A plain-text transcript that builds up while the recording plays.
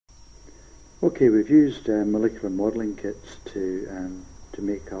Okay, we've used molecular modelling kits to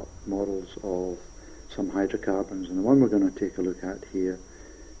make up models of some hydrocarbons, and the one we're going to take a look at here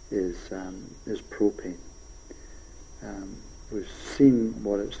is propane. We've seen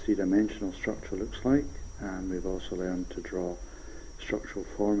what its three-dimensional structure looks like, and we've also learned to draw structural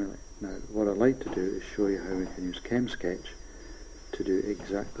formulae. Now, what I'd like to do is show you how we can use chemsketch to do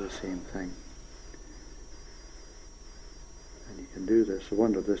exactly the same thing. And you can do this. The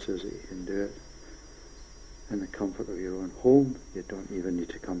wonder of this is that you can do it in the comfort of your own home. You don't even need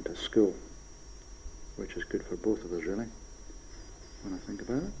to come to school, which is good for both of us, really, when I think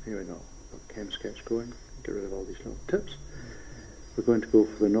about it. Here we go. Got chemsketch going. Get rid of all these little tips. We're going to go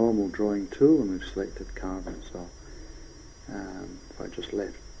for the normal drawing tool, and we've selected carbon. So if I just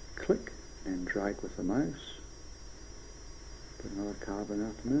left click and drag with the mouse, put another carbon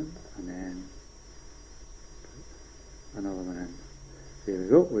atom in, and then put another one in. There we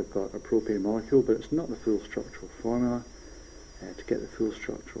go. We've got a propane molecule, but it's not the full structural formula. To get the full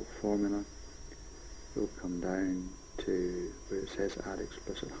structural formula, we'll come down to where it says add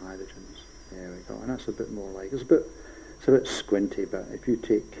explicit hydrogens. There we go. And that's a bit more like, it's a bit squinty, but if you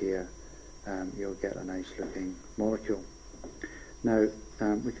take care, you'll get a nice looking molecule. Now,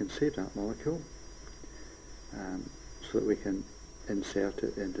 we can save that molecule so that we can insert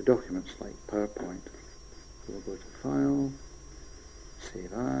it into documents like PowerPoint. So we'll go to File,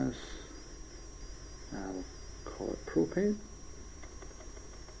 Save As, we'll call it propane,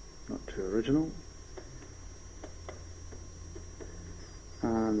 not too original,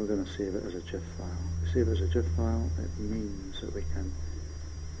 and we're going to save it as a GIF file. If we save it as a GIF file, it means that we can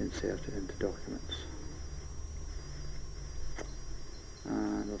insert it into documents.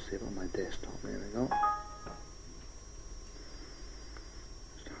 And I'll save it on my desktop. There we go.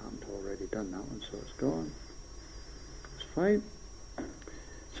 Just haven't already done that one, so it's gone. It's fine.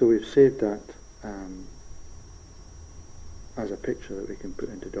 So we've saved that as a picture that we can put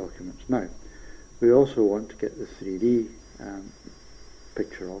into documents. Now, we also want to get the 3D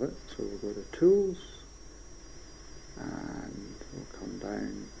picture of it, so we'll go to Tools, and we'll come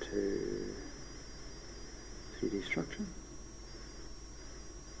down to 3D Structure,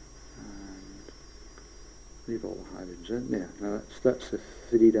 and leave all the hydrogens in there. Now that's a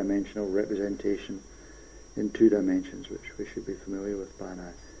three-dimensional representation in 2 dimensions, which we should be familiar with by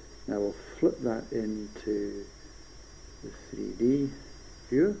now. Now we'll flip that into the 3D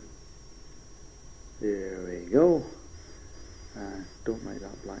view. There we go. Don't like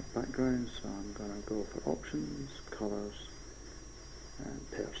that black background, so I'm going to go for options, colours,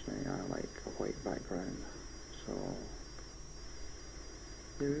 and personally I like a white background. So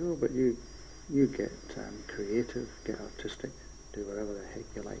there we go, but you get creative, get artistic, do whatever the heck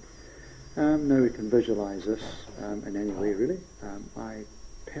you like. Now we can visualise this in any way, really. I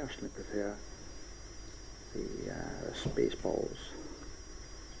personally prefer the space balls.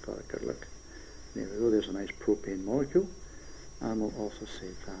 It's got a good look. There we go, there's a nice propane molecule. And we'll also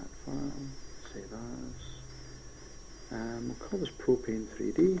save that file, save as. We'll call this propane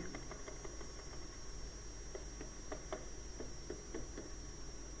 3D.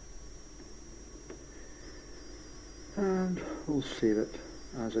 And we'll save it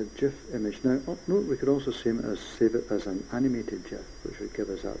as a GIF image. Now, note we could also save it as an animated GIF, which would give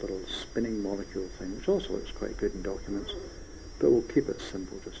us that little spinning molecule thing, which also looks quite good in documents, but we'll keep it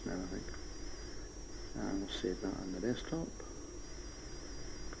simple just now, I think. And we'll save that on the desktop.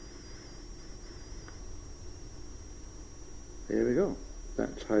 There we go.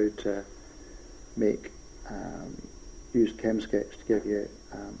 That's how to use chemsketch to give you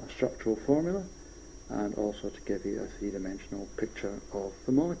a structural formula, and also to give you a three-dimensional picture of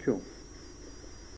the molecule.